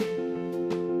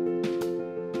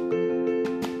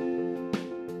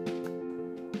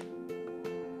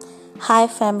Hi,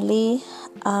 family.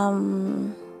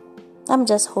 I'm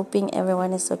just hoping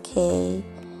everyone is okay.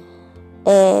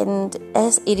 And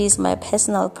as it is my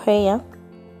personal prayer,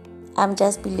 I'm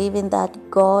just believing that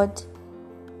God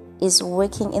is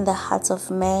working in the hearts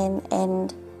of men,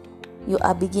 and you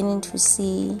are beginning to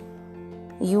see,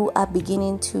 you are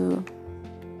beginning to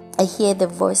hear the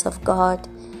voice of God,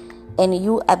 and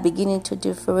you are beginning to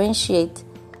differentiate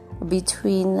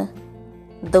between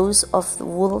those of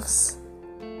wolves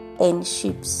and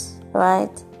sheep,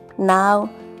 right? Now,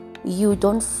 you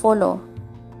don't follow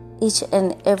each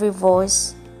and every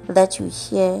voice that you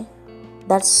hear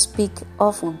that speak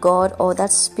of God or that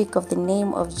speak of the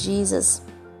name of Jesus,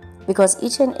 because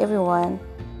each and every one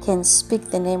can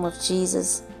speak the name of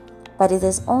Jesus, but it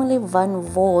is only one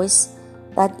voice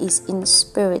that is in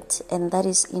spirit and that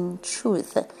is in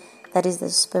truth. That is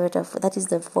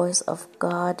the voice of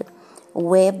God,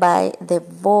 whereby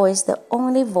the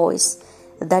only voice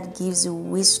that gives you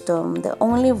wisdom, the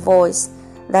only voice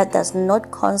that does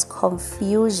not cause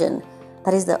confusion,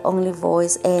 that is the only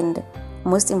voice. And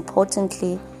most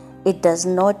importantly, it does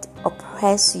not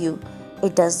oppress you,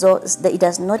 it does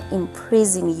not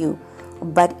imprison you,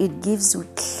 but it gives you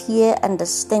clear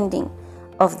understanding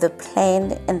of the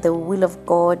plan and the will of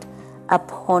God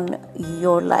upon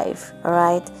your life,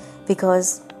 right?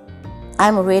 Because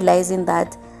I'm realizing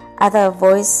that other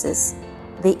voices,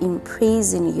 they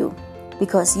imprison you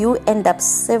because you end up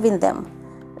serving them,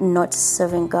 not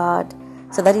serving God.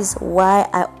 So that is why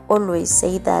I always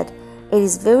say that it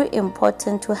is very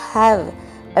important to have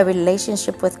a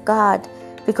relationship with God,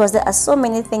 because there are so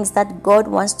many things that God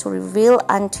wants to reveal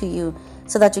unto you,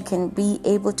 so that you can be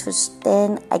able to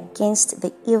stand against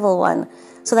the evil one,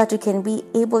 so that you can be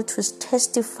able to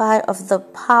testify of the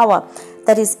power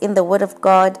that is in the Word of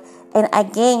God. And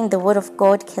again, the Word of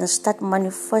God can start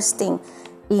manifesting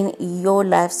in your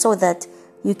life, so that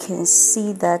you can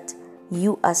see that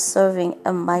you are serving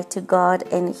a mighty God,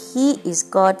 and He is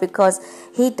God, because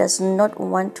He does not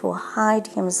want to hide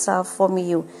Himself from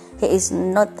you. He is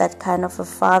not that kind of a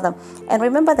Father. And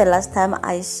remember the last time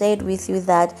I shared with you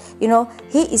that,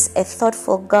 He is a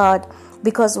thoughtful God,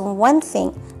 because one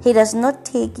thing, He does not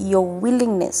take your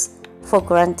willingness for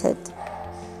granted.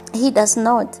 He does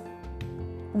not.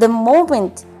 The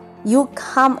moment you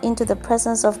come into the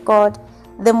presence of God,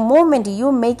 the moment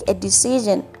you make a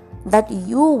decision that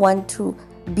you want to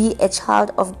be a child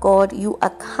of God, you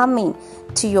are coming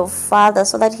to your Father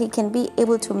so that He can be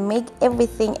able to make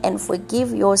everything and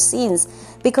forgive your sins.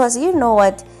 Because you know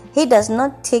what? He does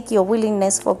not take your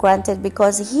willingness for granted,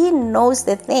 because He knows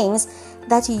the things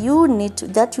that you need to,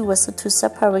 that you were to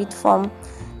separate from.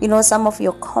 Some of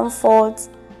your comforts,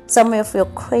 some of your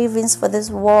cravings for this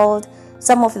world,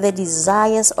 some of the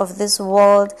desires of this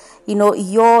world,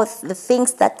 the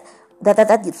things that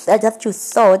you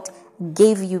thought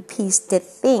gave you peace, the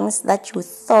things that you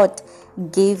thought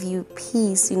gave you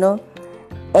peace,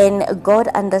 and God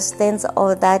understands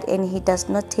all that, and He does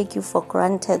not take you for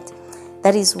granted.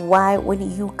 That is why when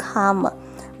you come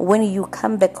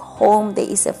back home, there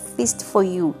is a feast for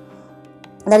you.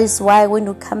 That is why when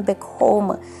you come back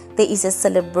home, there is a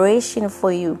celebration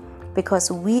for you,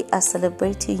 because we are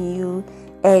celebrating you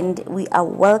and we are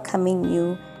welcoming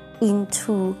you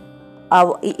into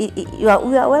we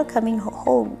are welcoming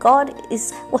home. God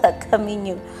is welcoming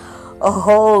you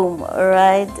home,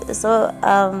 right? So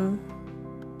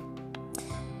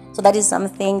that is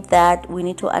something that we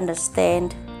need to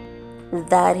understand,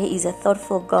 that He is a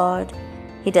thoughtful God.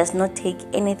 He does not take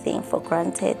anything for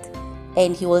granted,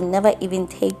 and He will never even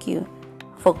take you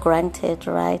for granted,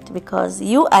 right? Because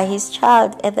you are His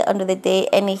child at the end of the day,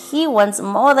 and He wants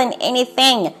more than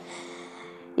anything,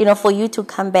 for you to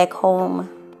come back home,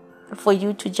 for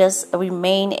you to just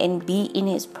remain and be in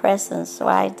His presence,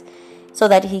 right? So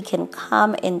that He can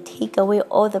come and take away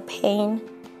all the pain.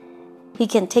 He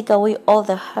can take away all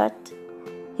the hurt.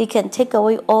 He can take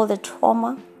away all the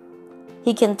trauma.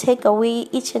 He can take away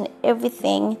each and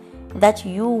everything that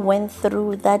you went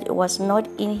through that was not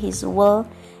in His will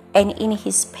and in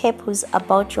His purpose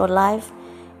about your life,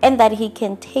 and that He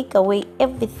can take away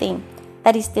everything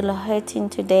that is still hurting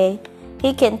today.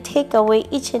 He can take away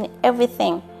each and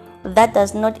everything that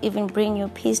does not even bring you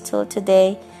peace till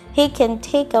today. He can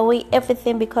take away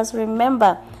everything, because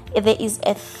remember, there is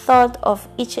a thought of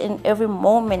each and every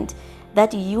moment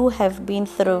that you have been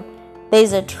through. There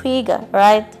is a trigger,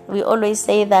 right? We always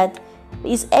say that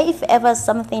if ever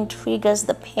something triggers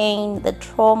the pain, the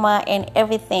trauma, and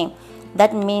everything,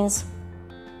 that means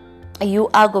you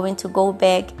are going to go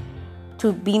back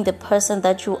to being the person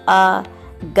that you are,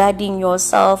 guarding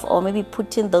yourself, or maybe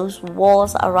putting those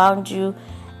walls around you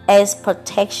as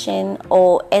protection,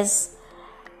 or as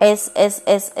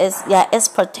as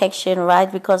protection,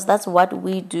 right? Because that's what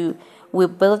we do. We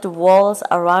build walls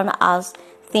around us,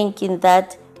 thinking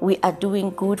that we are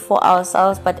doing good for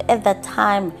ourselves, but at that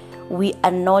time we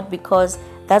are not, because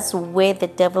that's where the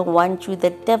devil wants you.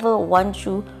 The devil wants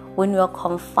you when you are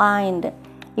confined.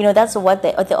 That's what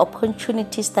the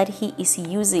opportunities that he is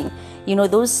using.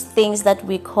 Those things that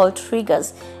we call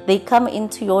triggers, they come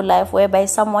into your life whereby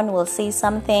someone will say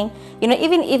something,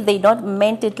 even if they not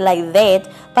meant it like that,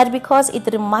 but because it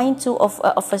reminds you of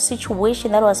a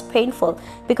situation that was painful,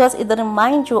 because it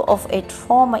reminds you of a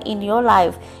trauma in your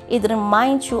life, it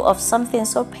reminds you of something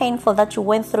so painful that you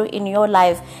went through in your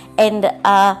life, and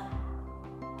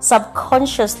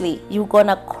subconsciously you're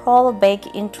gonna crawl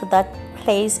back into that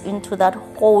place, into that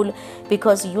hole,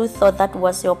 because you thought that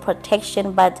was your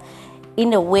protection. But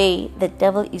in a way, the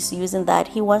devil is using that.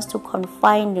 He wants to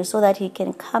confine you so that he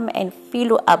can come and fill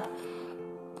you up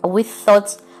with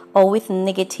thoughts or with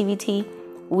negativity,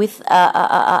 with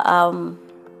I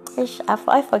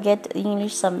forget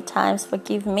English sometimes,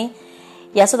 forgive me.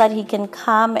 So that he can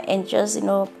come and just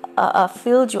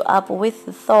fill you up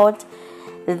with thoughts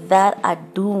that are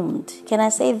doomed. Can I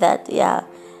say that?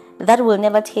 That will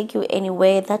never take you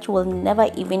anywhere. That will never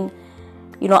even,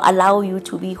 allow you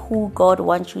to be who God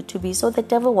wants you to be. So the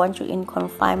devil wants you in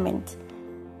confinement.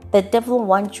 The devil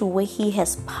wants you where he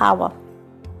has power.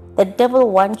 The devil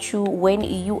wants you when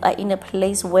you are in a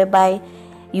place whereby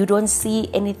you don't see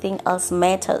anything else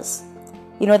matters.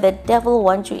 The devil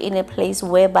wants you in a place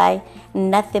whereby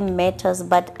nothing matters,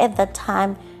 but at that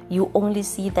time you only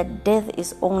see that death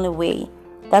is only way.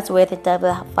 That's where the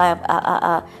devil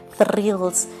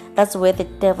thrills. That's where the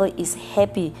devil is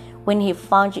happy, when he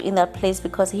found you in that place,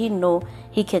 because he know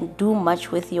he can do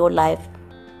much with your life.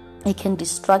 He can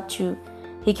distract you.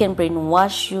 He can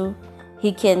brainwash you.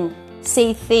 He can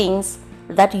say things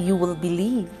that you will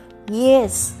believe.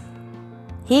 Yes.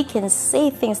 He can say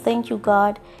things, thank you,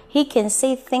 God. He can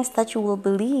say things that you will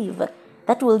believe,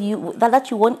 that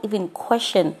you won't even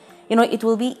question. It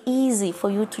will be easy for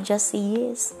you to just say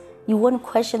yes. You won't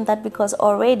question that, because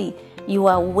already you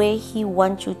are where he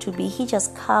wants you to be. He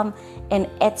just come and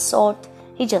add salt.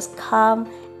 He just come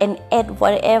and add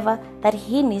whatever that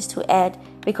he needs to add,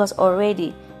 because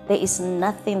already there is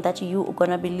nothing that you are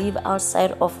going to believe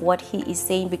outside of what he is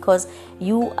saying, because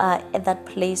you are at that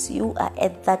place. You are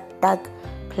at that dark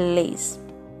place.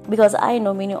 Because I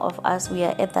know many of us, we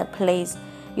are at that place.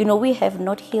 We have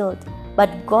not healed,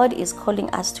 but God is calling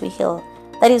us to heal.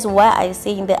 That is why I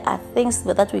say there are things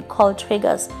that we call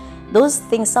triggers. Those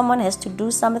things, someone has to do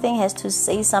something, has to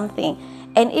say something,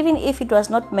 and even if it was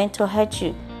not meant to hurt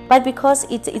you, but because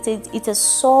it's a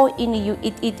sore in you,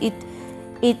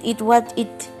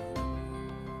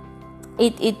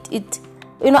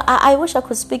 I wish I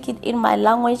could speak it in my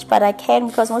language, but I can't,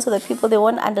 because most of the people, they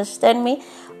won't understand me.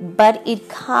 But it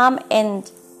come and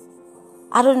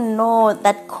I don't know,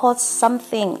 that caused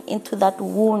something into that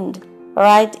wound.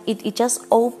 Right? It just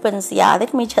opens.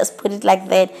 Let me just put it like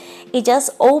that. It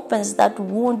just opens that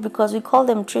wound, because we call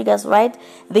them triggers, right?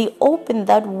 They open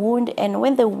that wound, and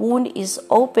when the wound is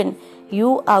open,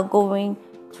 you are going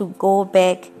to go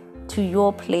back to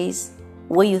your place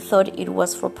where you thought it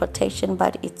was for protection,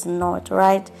 but it's not,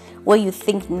 right? Where you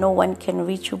think no one can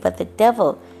reach you, but the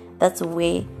devil, that's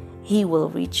where he will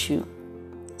reach you.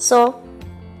 So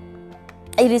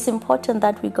it is important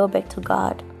that we go back to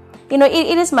God.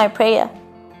 It is my prayer.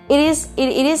 It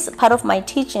is part of my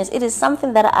teachings. It is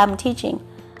something that I'm teaching.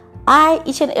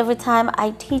 Each and every time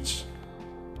I teach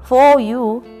for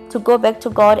you to go back to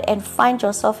God and find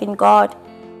yourself in God,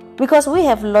 because we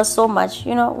have lost so much.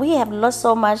 We have lost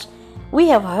so much. We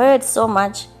have heard so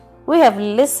much. We have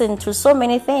listened to so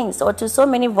many things, or to so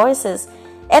many voices.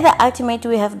 At the ultimate,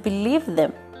 we have believed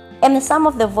them. And some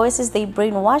of the voices, they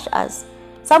brainwash us.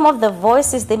 Some of the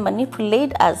voices, they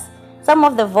manipulate us. Some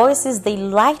of the voices, they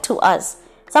lie to us.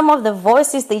 Some of the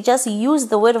voices, they just use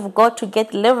the word of God to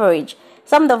get leverage.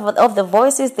 Some of the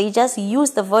voices, they just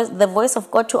use the voice of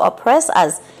God to oppress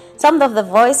us. Some of the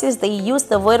voices, they use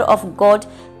the word of God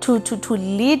to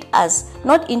lead us,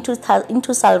 not into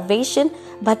salvation,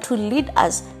 but to lead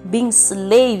us being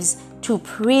slaves to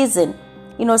prison.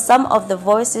 Some of the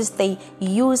voices, they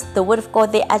use the word of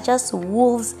God. They are just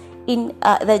wolves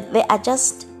they are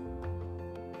just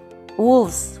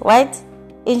wolves, right?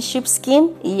 In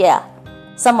sheepskin.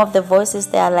 Some of the voices,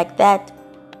 they are like that.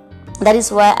 That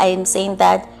is why I am saying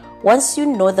that once you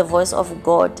know the voice of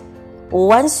God,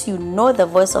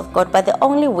 but the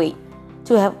only way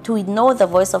to know the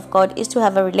voice of God is to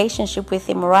have a relationship with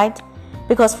him, right?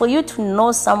 Because for you to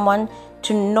know someone,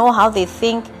 to know how they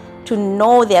think, to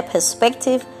know their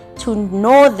perspective, to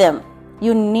know them,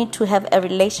 You need to have a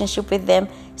relationship with them,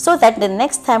 so that the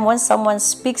next time when someone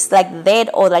speaks like that,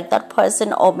 or like that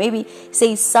person, or maybe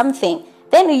says something,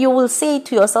 then you will say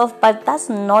to yourself, but that's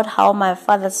not how my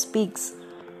Father speaks.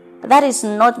 That is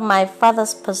not my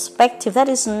Father's perspective. That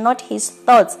is not his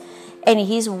thoughts and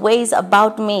his ways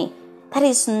about me. That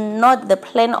is not the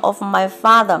plan of my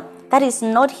Father. That is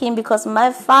not him, because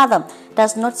my Father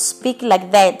does not speak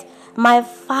like that. My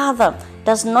Father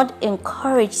does not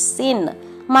encourage sin.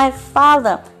 My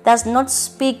Father does not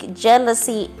speak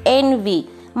jealousy, envy.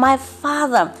 My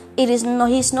Father, he's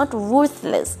not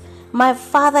ruthless. My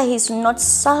Father is not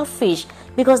selfish,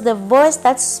 because the voice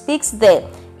that speaks there,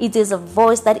 it is a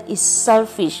voice that is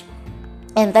selfish.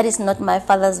 And that is not my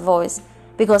Father's voice,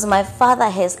 because my Father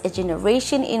has a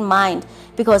generation in mind.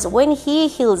 Because when he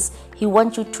heals, he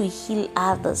wants you to heal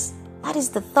others. That is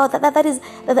the thought. That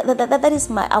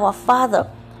is our Father.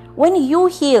 When you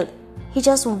heal, he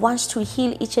just wants to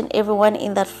heal each and everyone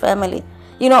in that family.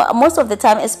 Most of the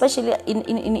time, especially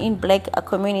in black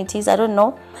communities, I don't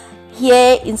know.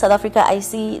 Here in South Africa, I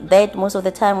see that most of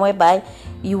the time, whereby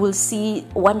you will see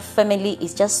one family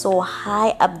is just so high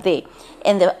up there,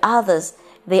 and the others,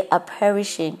 they are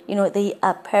perishing. They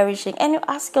are perishing. And you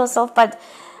ask yourself, but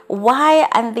why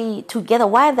aren't they together?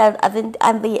 Why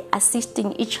aren't they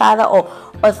assisting each other,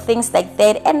 or things like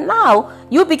that? And now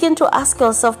you begin to ask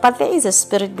yourself, but there is a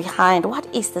spirit behind.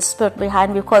 What is the spirit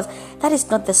behind? Because that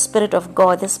is not the Spirit of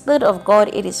God. The Spirit of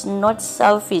God, it is not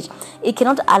selfish. It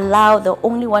cannot allow the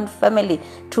only one family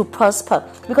to prosper.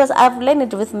 Because I've learned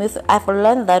it with me. I've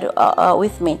learned that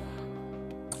with me.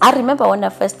 I remember when I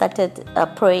first started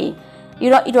praying,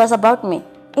 it was about me.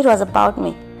 It was about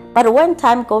me. But when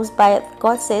time goes by,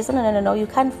 God says, no, you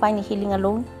can't find healing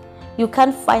alone. You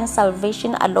can't find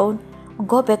salvation alone.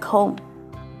 Go back home.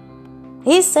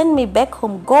 He sent me back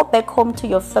home. Go back home to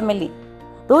your family.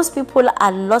 Those people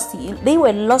are lost. They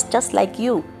were lost just like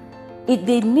you.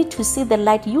 They need to see the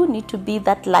light. You need to be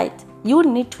that light. You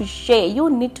need to share. You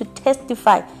need to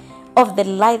testify of the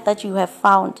light that you have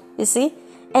found. You see?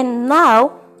 And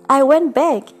now I went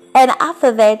back. And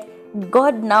after that,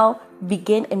 God now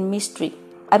began a ministry.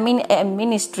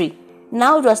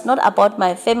 Now it was not about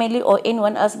my family or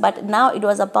anyone else, but now it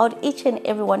was about each and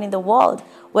everyone in the world,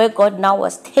 where God now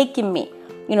was taking me,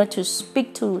 to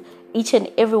speak to each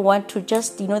and everyone, to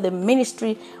just, the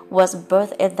ministry was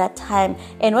birthed at that time.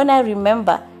 And when I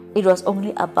remember, it was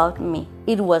only about me.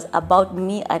 It was about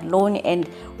me alone and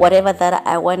whatever that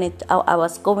I wanted, I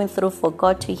was going through for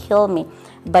God to heal me.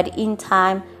 But in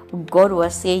time, God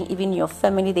was saying, even your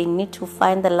family, they need to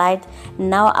find the light.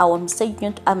 Now I'm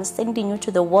sending you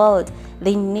to the world.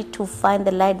 They need to find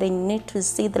the light. They need to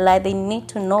see the light. They need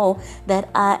to know that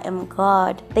I am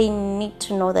God. They need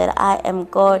to know that I am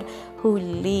God who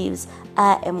lives.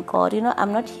 I am God.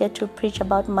 I'm not here to preach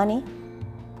about money.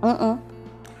 I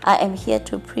am here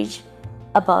to preach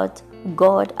about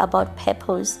God, about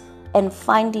purpose, and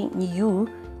finding you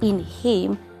in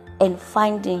Him, and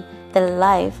finding the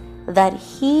life that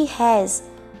He has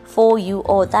for you,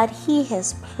 or that He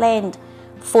has planned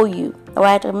for you.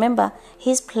 Right? Remember,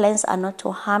 His plans are not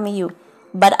to harm you,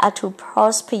 but are to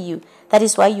prosper you. That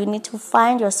is why you need to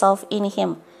find yourself in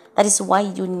Him. That is why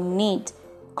you need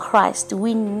Christ.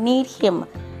 We need Him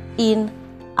in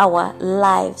our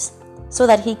lives, so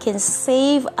that He can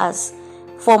save us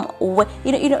from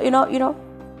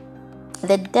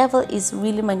the devil is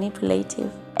really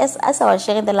manipulative. As I was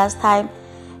sharing the last time,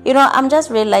 I'm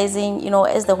just realizing,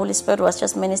 as the Holy Spirit was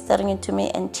just ministering into me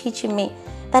and teaching me,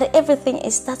 that everything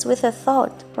starts with a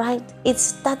thought, right? It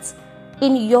starts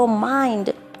in your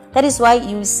mind. That is why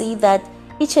you see that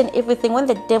each and everything, when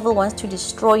the devil wants to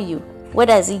destroy you, where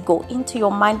does he go? Into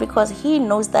your mind, because he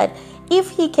knows that if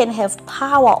he can have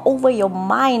power over your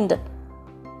mind,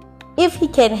 he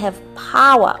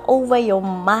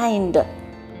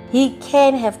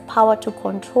can have power to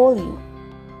control you.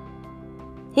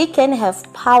 He can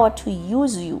have power to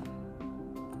use you,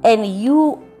 and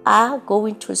you are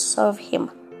going to serve him.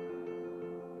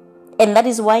 And that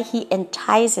is why he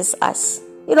entices us.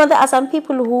 There are some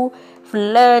people who have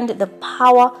learned the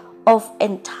power of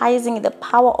enticing, the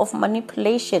power of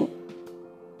manipulation.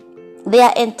 They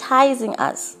are enticing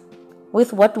us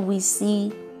with what we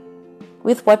see,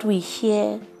 with what we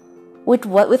hear, with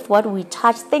what we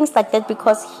touch, things like that,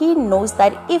 because he knows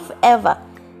that if ever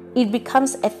it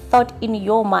becomes a thought in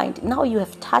your mind, now you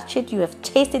have touched it, you have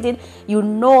tasted it, you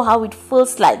know how it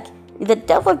feels like. The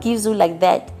devil gives you like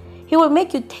that. He will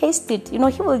make you taste it. He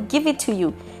will give it to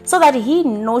you, so that he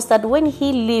knows that when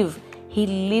he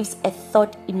leaves a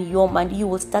thought in your mind, you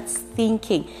will start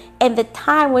thinking. And the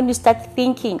time when you start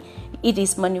thinking, it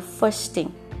is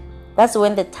manifesting. That's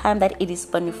when the time that it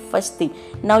is manifesting.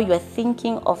 Now you are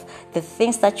thinking of the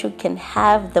things that you can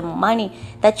have, the money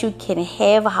that you can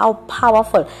have, how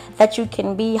powerful that you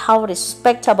can be, how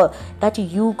respectable that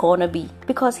you gonna be.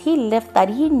 Because he left that.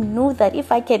 He knew that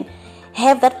if I can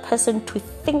have that person to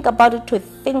think about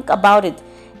it,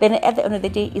 then at the end of the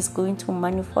day it's going to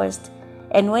manifest.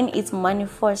 And when it's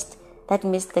manifest, that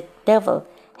means the devil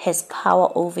has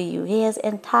power over you. He has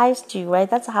enticed you, right?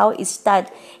 That's how it starts.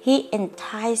 He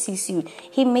entices you.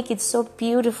 He makes it so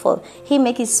beautiful. He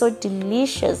makes it so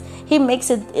delicious. He makes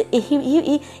it.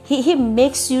 He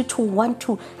makes you to want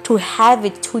to have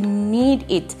it, to need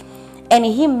it, and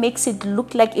he makes it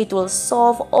look like it will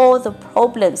solve all the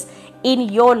problems in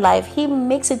your life. He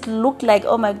makes it look like,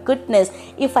 oh my goodness,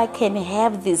 if I can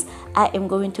have this, I am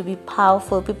going to be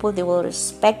powerful. People, they will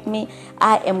respect me.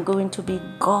 I am going to be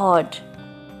God.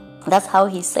 That's how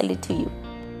he sells it to you.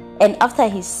 And after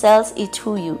he sells it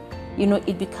to you,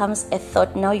 it becomes a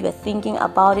thought. Now you are thinking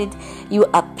about it. You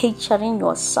are picturing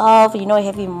yourself,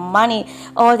 having money,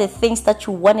 all the things that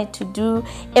you wanted to do,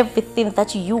 everything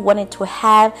that you wanted to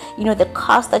have, the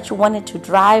cars that you wanted to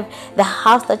drive, the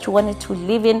house that you wanted to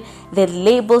live in, the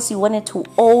labels you wanted to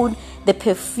own, the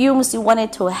perfumes you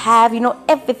wanted to have,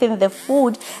 everything, the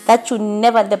food that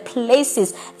the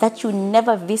places that you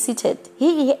never visited.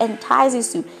 He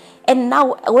entices you. And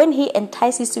now when he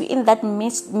entices you in that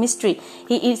mystery,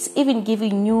 he is even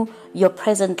giving you your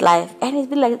present life. And it's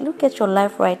be like, look at your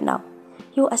life right now.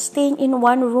 You are staying in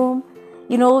one room.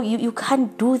 You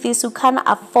can't do this. You can't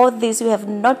afford this. You have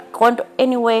not gone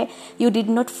anywhere. You did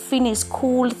not finish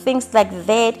school, things like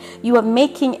that. You are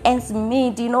making ends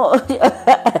meet,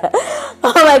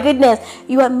 Oh my goodness.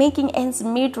 You are making ends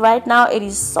meet right now. It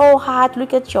is so hard.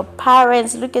 Look at your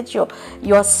parents. Look at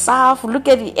yourself. Look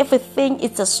at everything.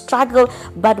 It's a struggle.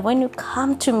 But when you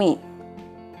come to me,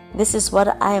 this is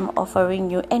what I am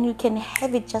offering you. And you can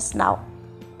have it just now.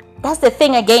 That's the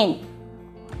thing again.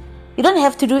 You don't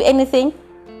have to do anything.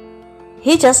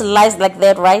 He just lies like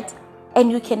that, right?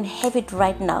 And you can have it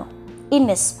right now. In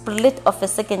a split of a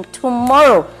second.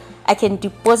 Tomorrow, I can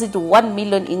deposit 1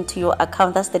 million into your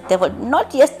account. That's the devil.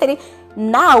 Not yesterday.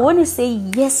 Now, when you say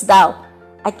yes now,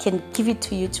 I can give it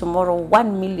to you tomorrow.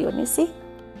 1 million, you see?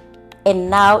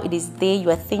 And now it is there. You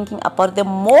are thinking about the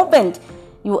moment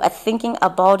you are thinking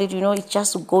about it, it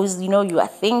just goes, you are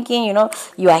thinking,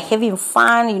 you are having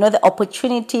fun, the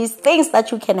opportunities, things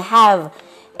that you can have.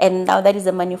 And now that is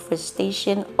a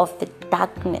manifestation of the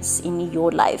darkness in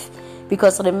your life.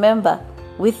 Because remember,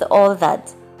 with all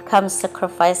that comes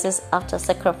sacrifices after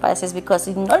sacrifices, because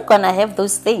you're not going to have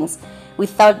those things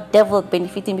without devil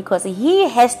benefiting, because he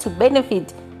has to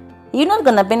benefit. You're not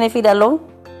going to benefit alone.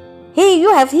 He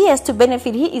has to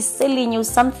benefit. He is selling you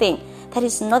something that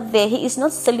is not there. He is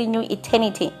not selling you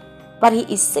eternity, but he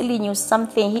is selling you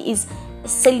something. He is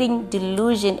selling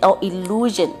delusion or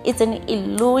illusion. It's an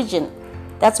illusion.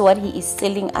 That's what he is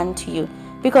selling unto you,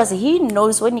 because he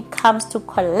knows when it comes to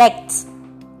collect,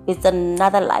 it's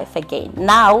another life again.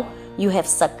 Now you have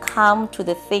succumbed to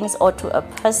the things or to a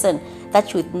person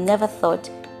that you never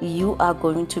thought you are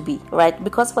going to be, right?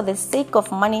 Because for the sake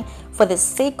of money, for the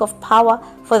sake of power,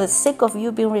 for the sake of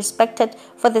you being respected,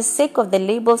 for the sake of the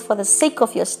labels, for the sake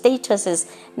of your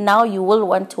statuses, now you will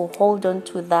want to hold on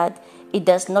to that. It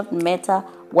does not matter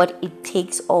what it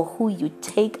takes or who you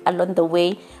take along the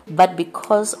way, but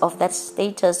because of that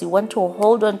status, you want to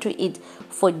hold on to it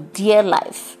for dear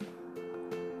life.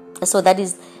 So that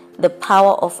is the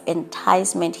power of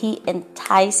enticement. He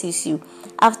entices you.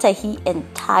 After he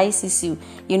entices you,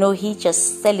 he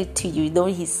just sell it to you.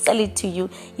 He sell it to you.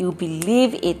 You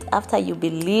believe it. After you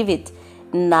believe it,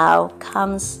 now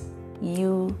comes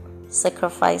you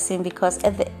sacrificing, because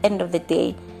at the end of the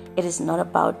day, it is not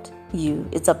about you.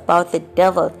 It's about the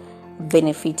devil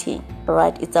benefiting,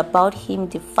 right? It's about him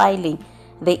defiling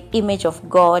the image of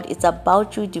God. It's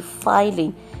about you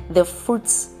defiling the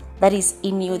fruits that is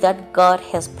in you, that God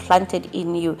has planted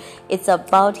in you. It's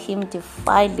about him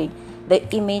defiling the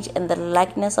image and the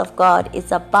likeness of God.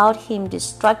 It's about him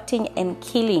distracting and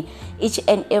killing each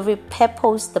and every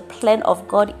purpose, the plan of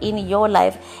God in your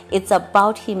life. It's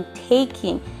about him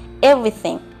taking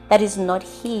everything that is not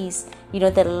his,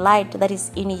 the light that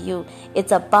is in you.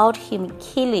 It's about him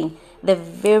killing the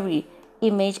very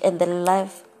image and the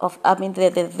life of,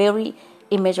 the very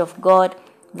image of God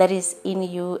that is in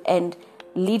you, and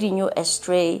leading you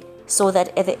astray, so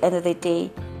that at the end of the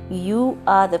day, you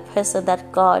are the person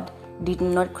that God did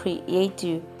not create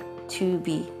you to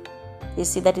be. You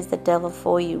see, that is the devil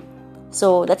for you.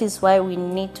 So that is why we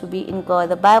need to be in God.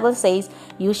 The Bible says,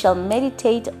 you shall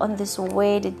meditate on this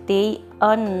word day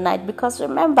and night. Because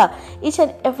remember, each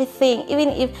and everything, even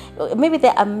if maybe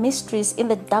there are mysteries in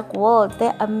the dark world,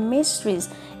 there are mysteries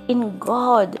in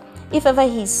God. If ever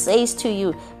He says to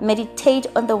you, meditate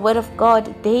on the word of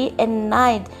God day and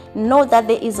night, know that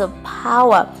there is a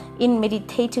power in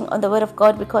meditating on the word of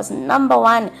God, because number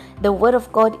one, the word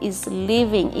of God is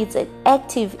living, it's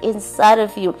active inside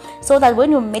of you, so that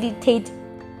when you meditate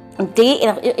day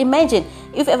and imagine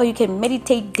if ever you can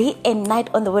meditate day and night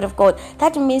on the word of God,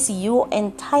 that means your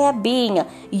entire being,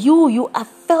 you are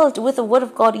filled with the word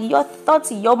of God. Your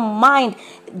thoughts, your mind,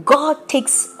 God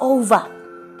takes over.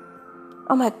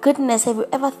 Oh my goodness, have you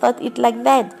ever thought it like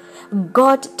that?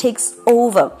 God takes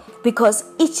over, because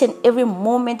each and every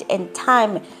moment and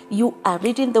time you are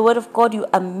reading the word of God, you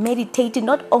are meditating.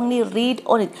 Not only read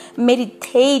on it,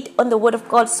 meditate on the word of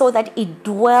God, so that it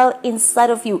dwells inside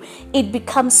of you. It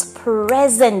becomes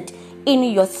present in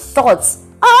your thoughts.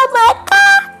 Oh my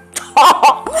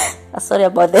God. Sorry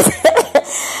about this.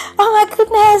 Oh my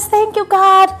goodness, thank you,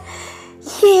 God.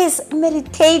 Yes,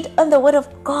 meditate on the word of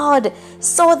God,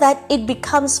 so that it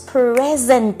becomes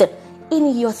present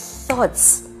in your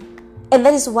thoughts. And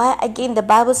that is why, again, the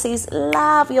Bible says,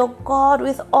 love your God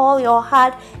with all your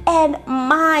heart and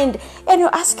mind. And you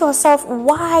ask yourself,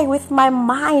 why with my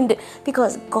mind?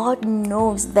 Because God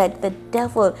knows that the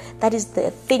devil, that is the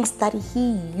things that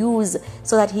he uses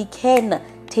so that he can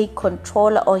take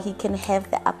control, or he can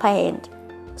have the upper hand.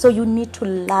 So you need to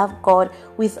love God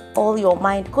with all your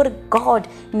mind. God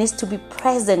needs to be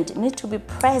present,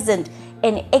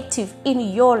 and active in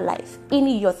your life, in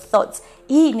your thoughts.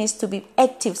 He needs to be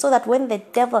active, so that when the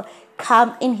devil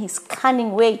come in his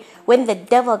cunning way, when the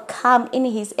devil come in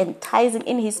his enticing,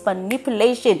 in his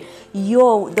manipulation,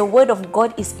 the word of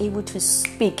God is able to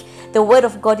speak. The word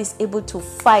of God is able to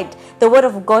fight. The word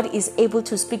of God is able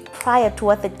to speak prior to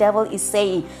what the devil is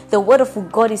saying. The word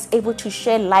of God is able to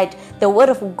share light. The word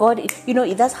of God,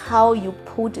 that's how you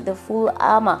put the full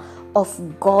armor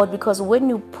of God. Because when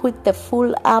you put the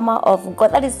full armor of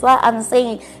God, that is why I'm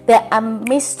saying there are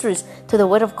mysteries to the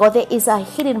word of God. There is a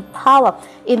hidden power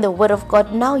in the word of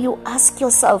God. Now you ask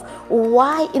yourself,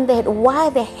 why in the head? Why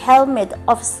the helmet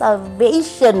of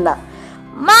salvation?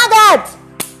 My God!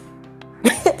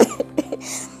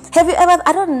 Have you ever,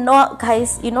 I don't know,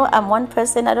 guys, I'm one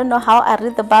person. I don't know how I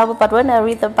read the Bible, but when I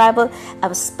read the Bible,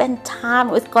 I've spent time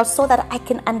with God so that I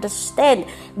can understand.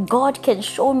 God can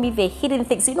show me the hidden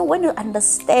things. When you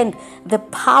understand the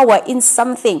power in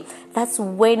something, that's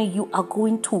when you are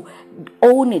going to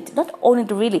own it. Not own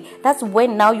it really. That's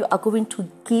when now you are going to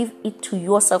give it to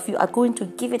yourself. You are going to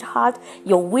give it heart,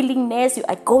 your willingness. You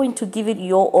are going to give it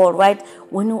your all, right?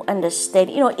 When you understand,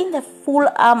 in the full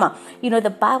armor, the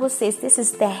Bible says this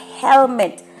is the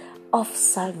helmet of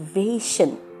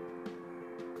salvation.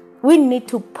 We need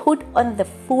to put on the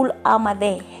full armor,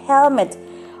 the helmet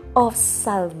of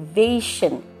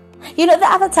salvation. The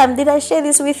other time, did I share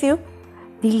this with you?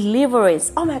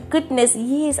 Deliverance. Oh my goodness,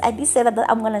 yes, I did say that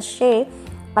I'm going to share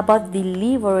about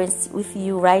deliverance with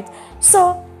you, right?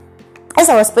 So, as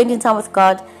I was spending time with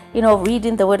God,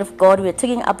 reading the word of God, we were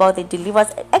talking about the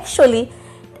deliverance. Actually,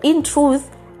 in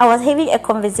truth, I was having a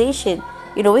conversation,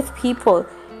 with people,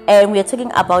 and we were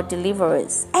talking about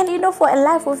deliverance. And for a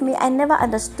life with me, I never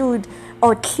understood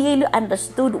or clearly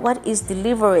understood what is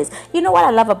deliverance. What I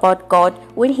love about God,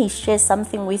 when He shares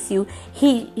something with you,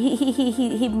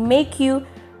 He make you,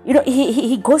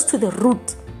 He goes to the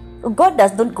root. God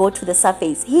does not go to the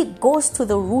surface. He goes to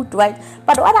the root, right?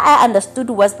 But what I understood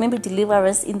was maybe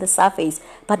deliverance in the surface.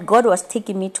 But God was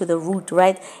taking me to the root,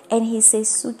 right? And He says,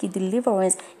 Suki,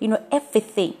 deliverance,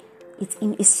 everything,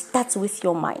 it starts with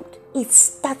your mind. It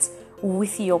starts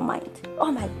with your mind.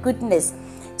 Oh my goodness.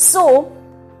 So,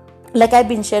 like I've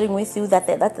been sharing with you,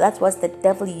 that's what the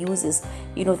devil uses.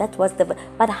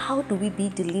 But how do we be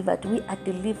delivered? We are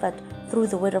delivered through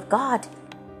the word of God.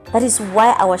 That is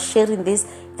why I was sharing this.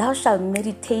 Thou shalt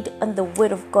meditate on the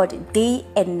word of God day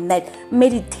and night.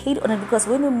 Meditate on it, because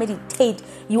when you meditate,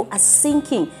 you are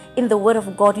sinking in the word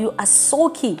of God. You are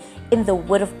soaking in the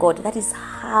word of God. That is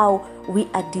how we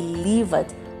are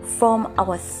delivered from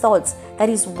our thoughts. That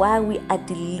is why we are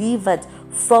delivered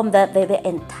from the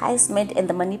enticement and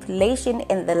the manipulation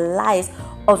and the lies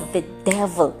of the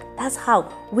devil. That's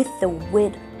how, with the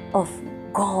word of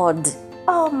God.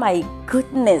 Oh my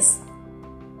goodness.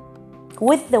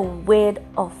 With the word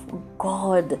of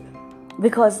God,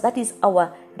 because that is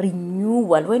our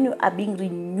renewal. When you are being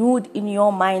renewed in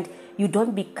your mind, you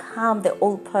don't become the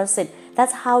old person.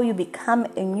 That's how you become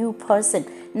a new person.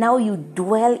 Now you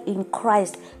dwell in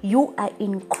Christ. You are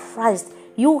in Christ.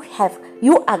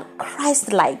 you are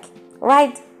Christ-like,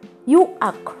 right? You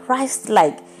are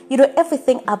Christ-like.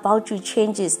 Everything about you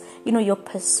changes. Your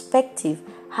perspective,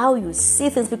 how you see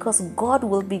things, because God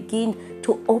will begin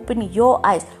to open your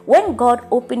eyes. When God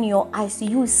opens your eyes,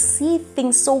 you see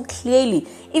things so clearly.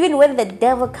 Even when the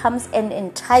devil comes and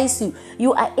entices you,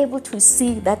 you are able to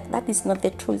see that is not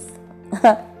the truth.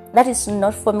 That is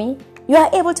not for me. You are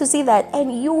able to see that,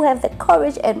 and you have the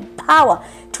courage and power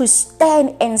to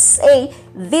stand and say,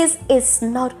 this is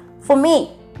not for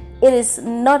me. It is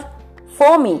not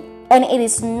for me, and it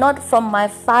is not from my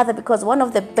Father, because one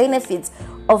of the benefits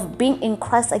of being in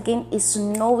Christ again is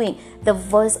knowing the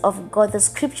voice of God. The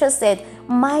scripture said,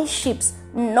 my sheep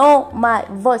know my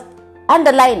voice.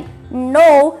 Underline,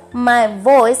 know my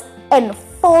voice and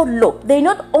follow. They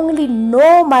not only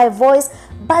know my voice,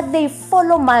 but they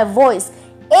follow my voice.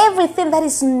 Everything that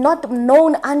is not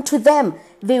known unto them,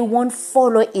 they won't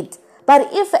follow it. But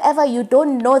if ever you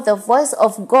don't know the voice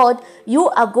of God, you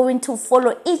are going to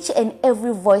follow each and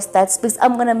every voice that speaks.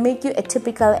 I'm going to make you a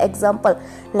typical example,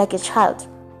 like a child.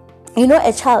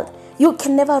 A child, you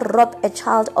can never rob a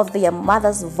child of their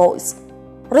mother's voice,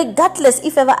 regardless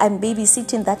if ever I'm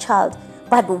babysitting that child.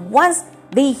 But once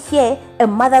they hear a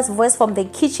mother's voice from the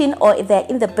kitchen or they're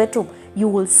in the bedroom, you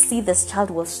will see this child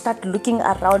will start looking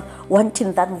around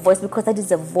wanting that voice, because that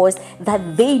is a voice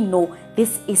that they know,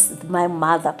 this is my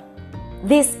mother.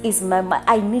 This is my mother.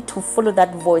 I need to follow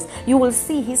that voice. You will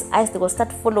see his eyes, they will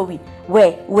start following.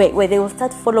 Where they will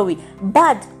start following.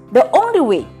 But the only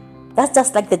way, that's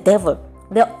just like the devil,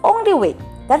 the only way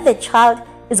that the child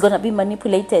is going to be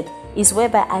manipulated is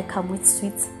whereby I come with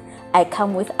sweets, I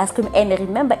come with ice cream. And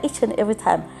remember, each and every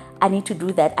time I need to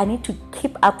do that, I need to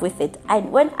keep up with it.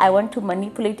 And when I want to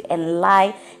manipulate and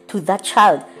lie to that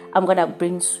child, I'm going to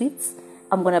bring sweets,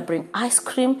 I'm going to bring ice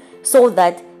cream, so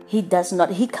that he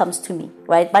comes to me,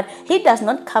 right? But he does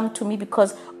not come to me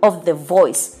because of the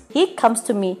voice. He comes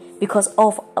to me because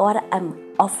of what I'm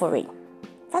offering.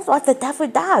 That's what the devil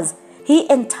does. He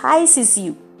entices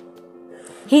you.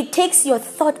 He takes your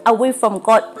thought away from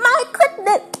God. My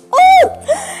goodness.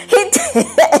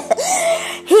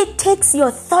 He takes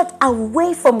your thought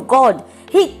away from God.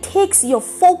 He takes your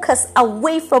focus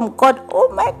away from God.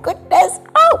 Oh my goodness.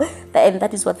 And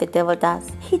that is what the devil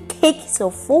does. He takes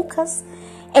your focus,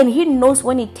 and he knows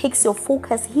when he takes your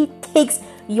focus, he takes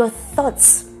your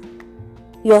thoughts.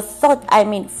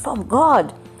 From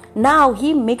God. Now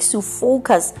he makes you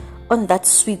focus on that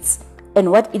sweets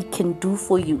and what it can do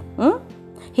for you.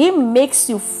 He makes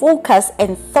you focus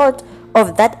and thought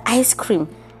of that ice cream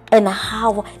and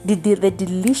how the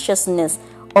deliciousness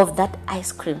of that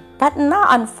ice cream. But now,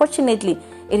 unfortunately,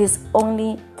 it is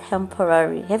only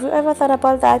temporary. Have you ever thought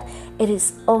about that? It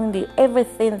is only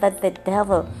everything that the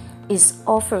devil is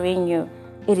offering you.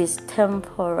 It is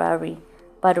temporary.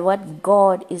 But what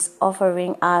God is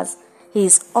offering us, he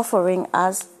is offering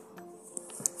us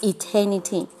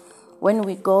eternity. When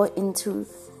we go into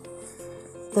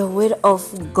the word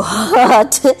of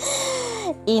God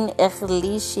in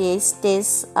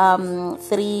Ecclesiastes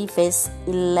 3 verse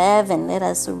 11, let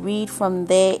us read from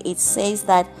there. It says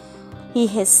that he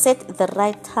has set the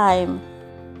right time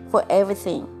for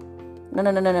everything. No,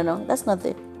 that's not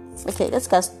it. Okay, let's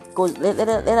just go. Let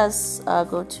us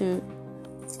go to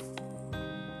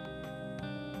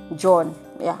John.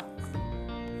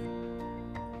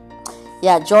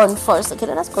 John first. Okay,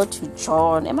 let us go to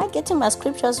John. Am I getting my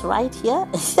scriptures right here?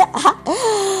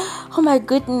 Oh my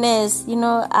goodness.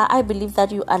 I believe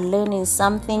that you are learning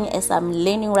something as I'm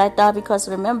learning right now, because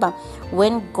remember,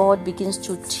 when God begins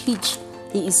to teach,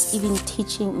 he is even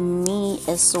teaching me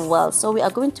as well. So we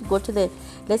are going to go to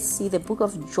let's see the book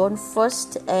of John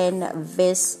first and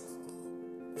verse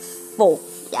 4.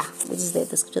 Yeah, this is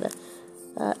the scripture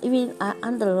that even I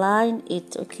underline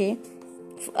it, okay?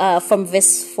 From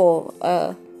verse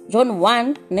 4, John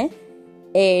 1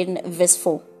 and verse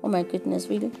 4. Oh my goodness,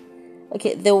 really?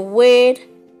 Okay, the word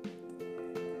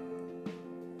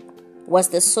was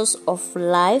the source of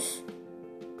life,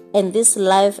 and this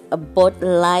life brought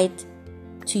light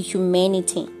to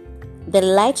humanity. The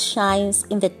light shines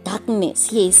in the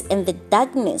darkness, yes, and the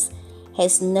darkness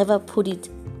has never put it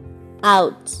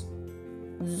out.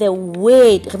 The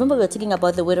word, remember we were talking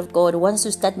about the word of God. Once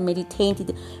you start meditating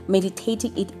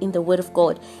it in the word of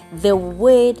God, the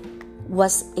word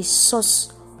was a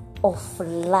source of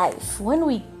life. When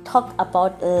we talk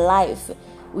about life,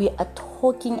 we are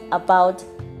talking about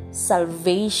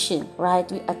salvation,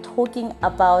 right? We are talking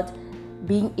about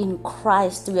being in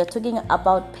Christ. We are talking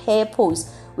about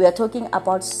purpose. We are talking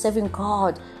about serving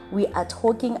God. We are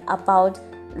talking about,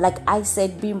 like I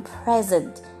said, being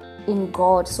present in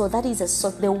God. So that is a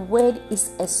source. The word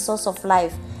is a source of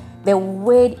life. The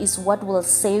word is what will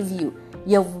save you.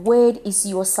 Your word is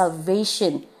your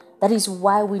salvation. That is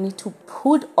why we need to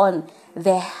put on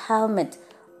the helmet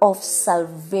of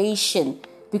salvation,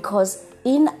 because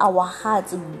in our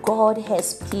hearts, God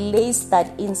has placed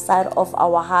that inside of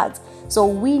our hearts. So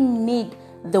we need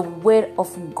the word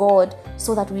of God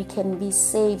so that we can be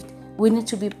saved. We need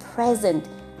to be present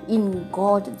in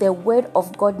God. The word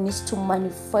of God needs to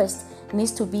manifest,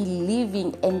 needs to be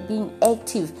living and being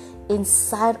active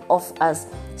inside of us,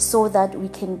 so that we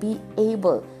can be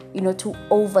able, to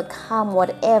overcome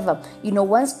whatever.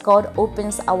 Once God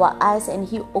opens our eyes and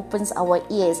He opens our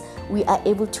ears, we are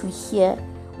able to hear,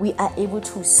 we are able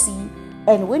to see.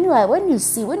 And when you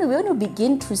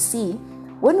begin to see,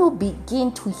 when you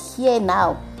begin to hear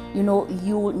now,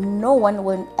 no one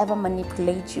will ever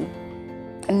manipulate you.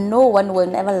 No one will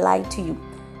never lie to you,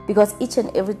 because each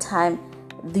and every time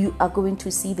you are going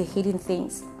to see the hidden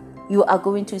things. You are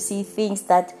going to see things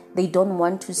that they don't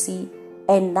want to see.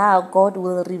 And now God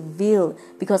will reveal,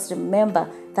 because remember,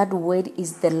 that word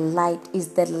is the light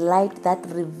that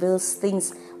reveals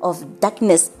things of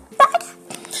darkness.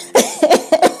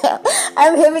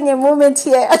 I'm having a moment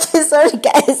here. Okay, sorry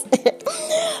guys.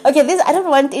 Okay, this, I don't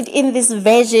want it in this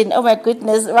version. Oh my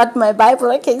goodness, what my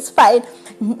Bible. Okay, it's fine.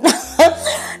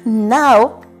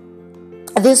 Now,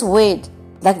 this word,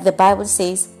 like the Bible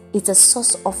says, it's a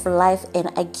source of life,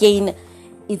 and again,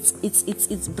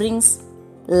 it brings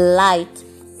light,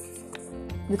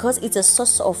 because it's a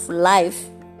source of life.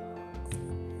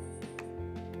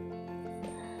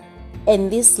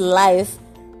 And this life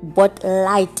brought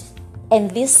light,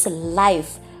 and this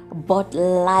life brought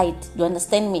light. You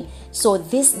understand me? So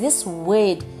this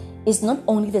word is not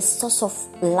only the source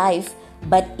of life,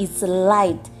 but it's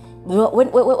light.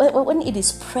 When it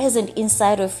is present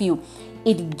inside of you,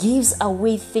 it gives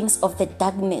away things of the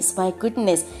darkness. My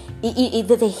goodness,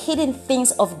 the hidden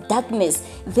things of darkness.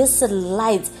 This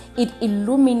light, it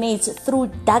illuminates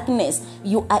through darkness.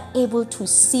 You are able to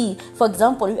see. For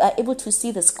example, you are able to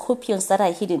see the scorpions that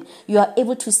are hidden. You are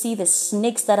able to see the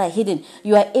snakes that are hidden.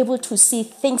 You are able to see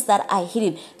things that are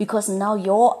hidden, because now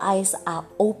your eyes are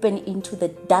open into the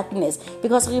darkness.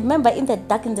 Because remember, in the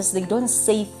darkness, they don't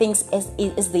say things as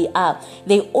they are.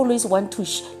 They always want to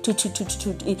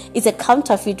it's a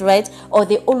counterfeit, right? Or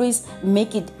they always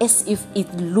make it as if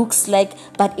it looks like,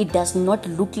 but it does not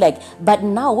look like. But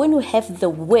now when you have the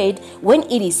word, when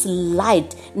it is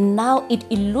light, now it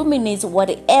illuminates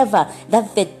whatever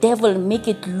that the devil make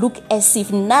it look as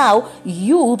if. Now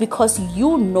you, because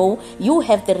you know, you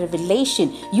have the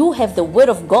revelation, you have the word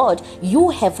of God, you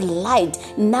have light,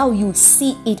 now you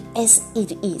see it as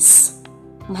it is.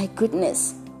 My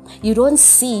goodness. You don't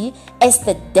see as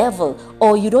the devil,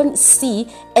 or you don't see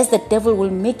as the devil will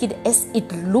make it as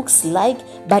it looks like,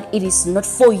 but it is not.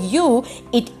 For you,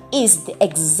 it is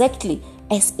exactly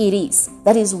as it is.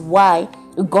 That is why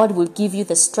God will give you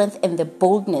the strength and the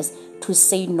boldness to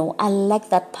say no. I like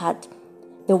that part.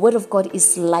 The word of God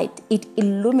is light. It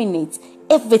illuminates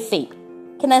everything.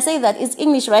 Can I say that? It's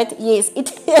English, right? Yes.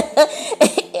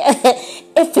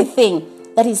 Everything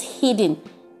that is hidden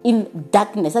in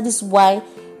darkness. That is why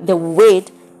the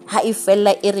word, how it felt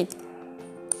like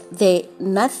the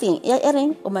nothing.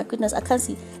 Oh my goodness, I can't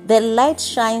see. The light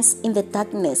shines in the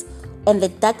darkness, and the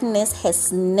darkness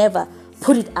has never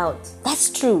put it out. That's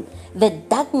true. The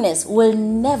darkness will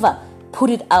never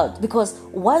put it out, because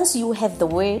once you have the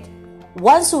word,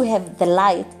 once you have the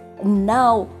light,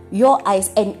 now your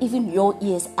eyes and even your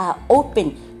ears are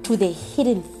open to the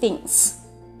hidden things.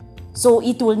 So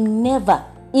it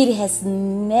has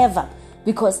never,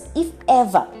 because if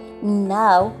ever,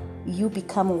 now you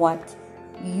become what?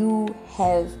 You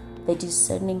have the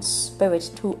discerning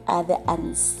spirit to the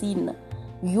unseen.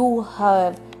 You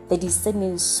have the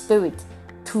discerning spirit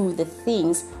to the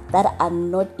things that are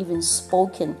not even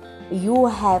spoken. You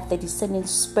have the discerning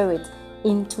spirit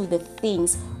into the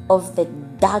things of the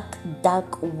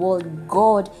dark world.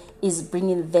 God is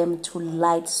bringing them to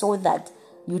light, so that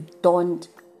you don't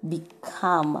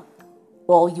become,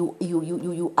 or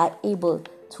you are able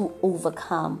to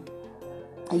overcome.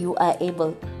 You are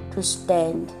able to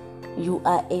stand. You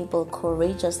are able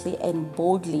courageously and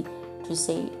boldly to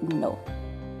say no.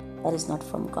 That is not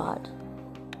from God.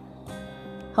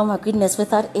 Oh my goodness,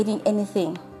 without adding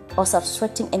anything or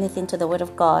subtracting anything to the word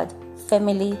of God.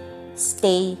 Family,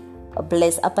 stay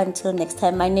blessed. Up until next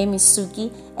time, my name is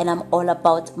Suki, and I'm all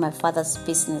about my Father's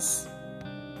business.